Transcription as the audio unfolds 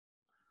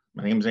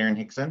My name is Aaron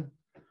Hixson.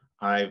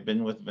 I've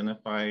been with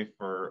Venafi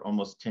for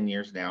almost 10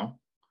 years now.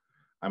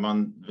 I'm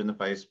on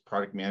Venafi's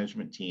product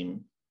management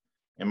team,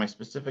 and my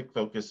specific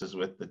focus is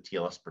with the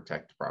TLS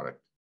Protect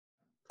product.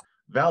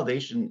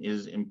 Validation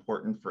is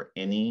important for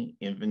any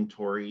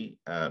inventory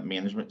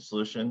management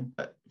solution.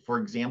 For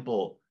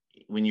example,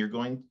 when you're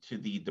going to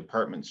the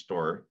department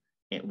store,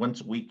 and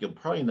once a week, you'll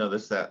probably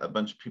notice that a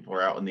bunch of people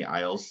are out in the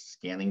aisles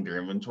scanning their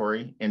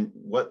inventory. And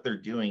what they're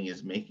doing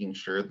is making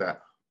sure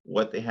that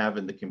what they have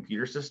in the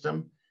computer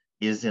system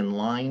is in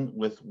line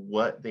with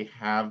what they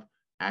have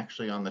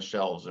actually on the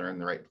shelves or in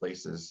the right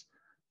places.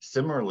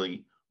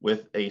 Similarly,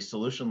 with a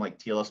solution like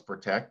TLS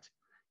Protect,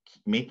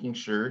 making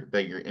sure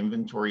that your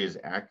inventory is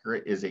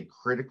accurate is a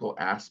critical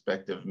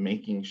aspect of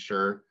making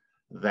sure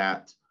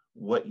that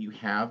what you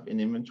have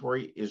in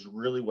inventory is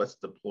really what's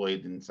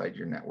deployed inside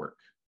your network.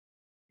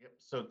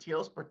 So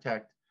TLS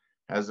Protect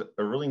has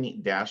a really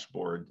neat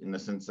dashboard in the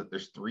sense that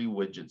there's 3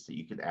 widgets that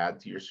you could add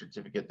to your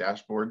certificate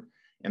dashboard,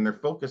 and they're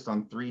focused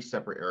on 3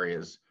 separate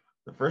areas.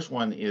 The first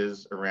one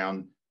is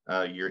around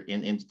your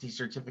in-entity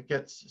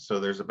certificates. So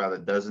there's about a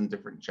dozen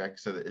different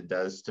checks that it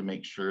does to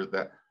make sure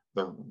that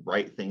the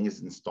right thing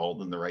is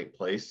installed in the right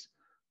place.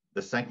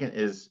 The second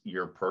is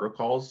your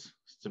protocols,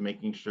 to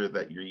making sure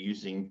that you're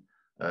using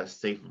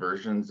safe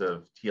versions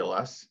of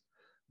TLS.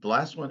 The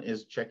last one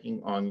is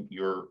checking on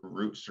your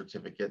root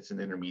certificates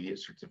and intermediate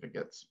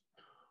certificates.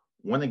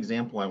 One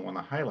example I want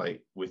to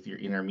highlight with your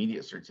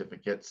intermediate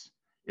certificates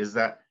is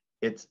that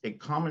it's a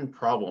common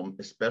problem,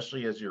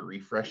 especially as you're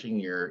refreshing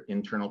your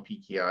internal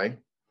PKI,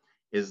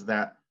 is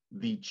that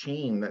the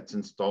chain that's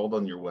installed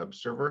on your web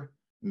server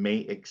may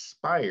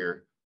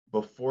expire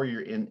before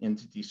your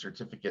in-entity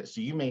certificate.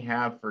 So you may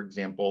have, for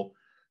example,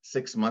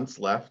 6 months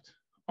left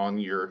on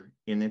your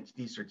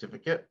in-entity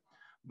certificate,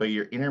 but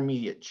your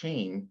intermediate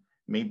chain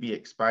may be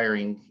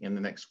expiring in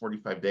the next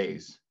 45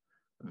 days.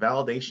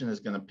 Validation is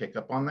going to pick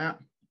up on that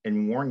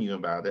and warn you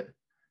about it,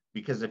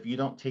 because if you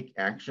don't take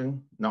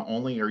action, not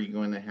only are you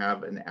going to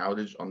have an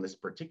outage on this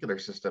particular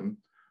system,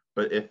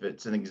 but if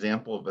it's an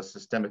example of a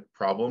systemic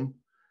problem,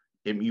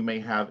 you may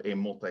have a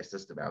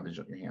multi-system outage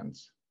on your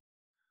hands.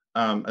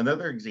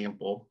 Another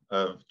example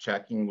of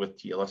checking with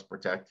TLS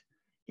Protect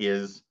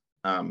is,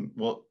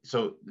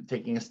 so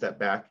taking a step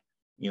back,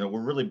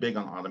 we're really big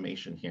on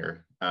automation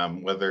here,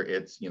 whether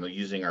it's,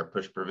 using our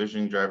push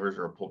provisioning drivers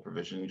or pull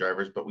provisioning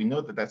drivers, but we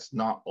know that that's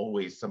not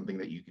always something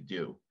that you could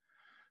do.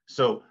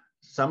 So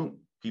some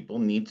people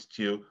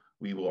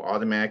we will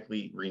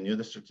automatically renew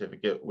the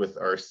certificate with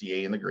our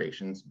CA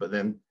integrations, but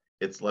then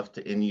it's left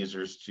to end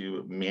users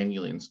to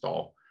manually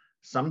install.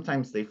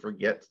 Sometimes they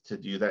forget to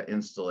do that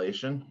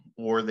installation,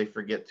 or they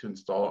forget to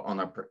install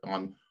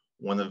on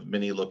one of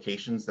many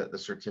locations that the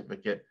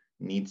certificate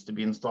needs to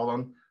be installed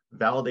on.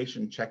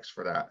 Validation checks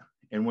for that.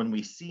 And when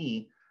we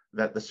see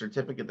that the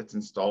certificate that's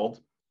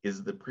installed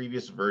is the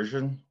previous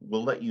version,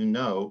 we'll let you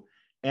know,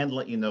 and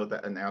let you know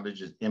that an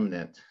outage is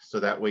imminent.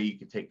 So that way you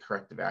can take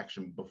corrective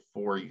action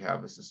before you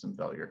have a system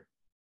failure.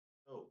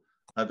 So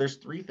there's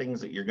 3 things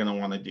that you're going to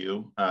want to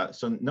do.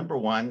 So number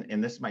 1,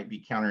 and this might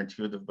be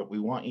counterintuitive, but we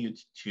want you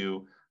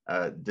to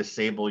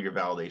disable your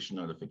validation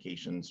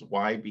notifications.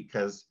 Why?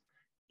 Because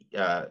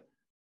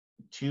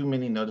too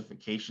many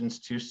notifications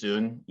too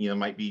soon,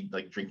 might be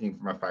like drinking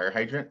from a fire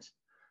hydrant.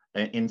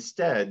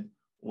 Instead,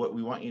 what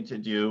we want you to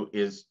do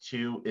is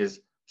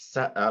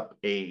set up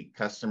a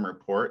custom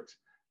report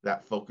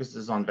that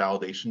focuses on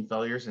validation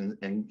failures and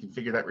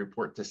configure that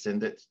report to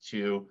send it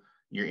to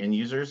your end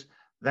users.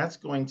 That's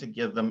going to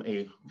give them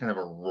a kind of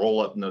a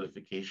roll-up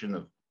notification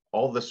of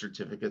all the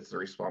certificates they're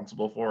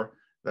responsible for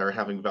that are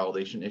having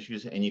validation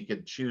issues, and you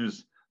could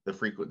choose the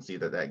frequency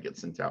that gets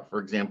sent out. For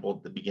example,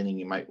 at the beginning,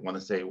 you might want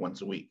to say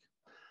once a week.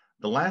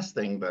 The last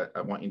thing that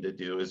I want you to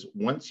do is,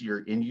 once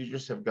your end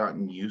users have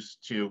gotten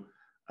used to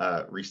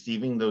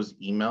receiving those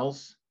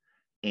emails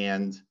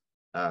and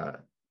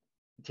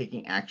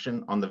taking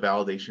action on the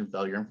validation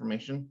failure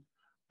information,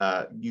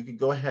 you could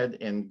go ahead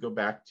and go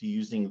back to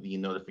using the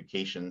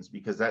notifications,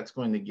 because that's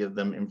going to give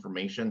them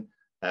information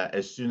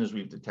as soon as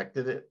we've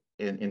detected it,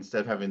 and instead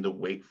of having to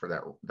wait for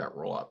that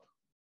roll up.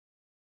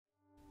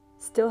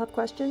 Still have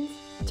questions?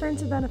 Turn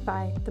to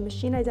Venafi, the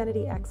machine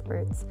identity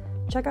experts.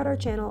 Check out our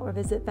channel or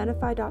visit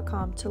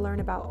venafi.com to learn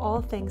about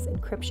all things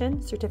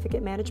encryption,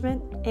 certificate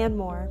management, and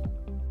more.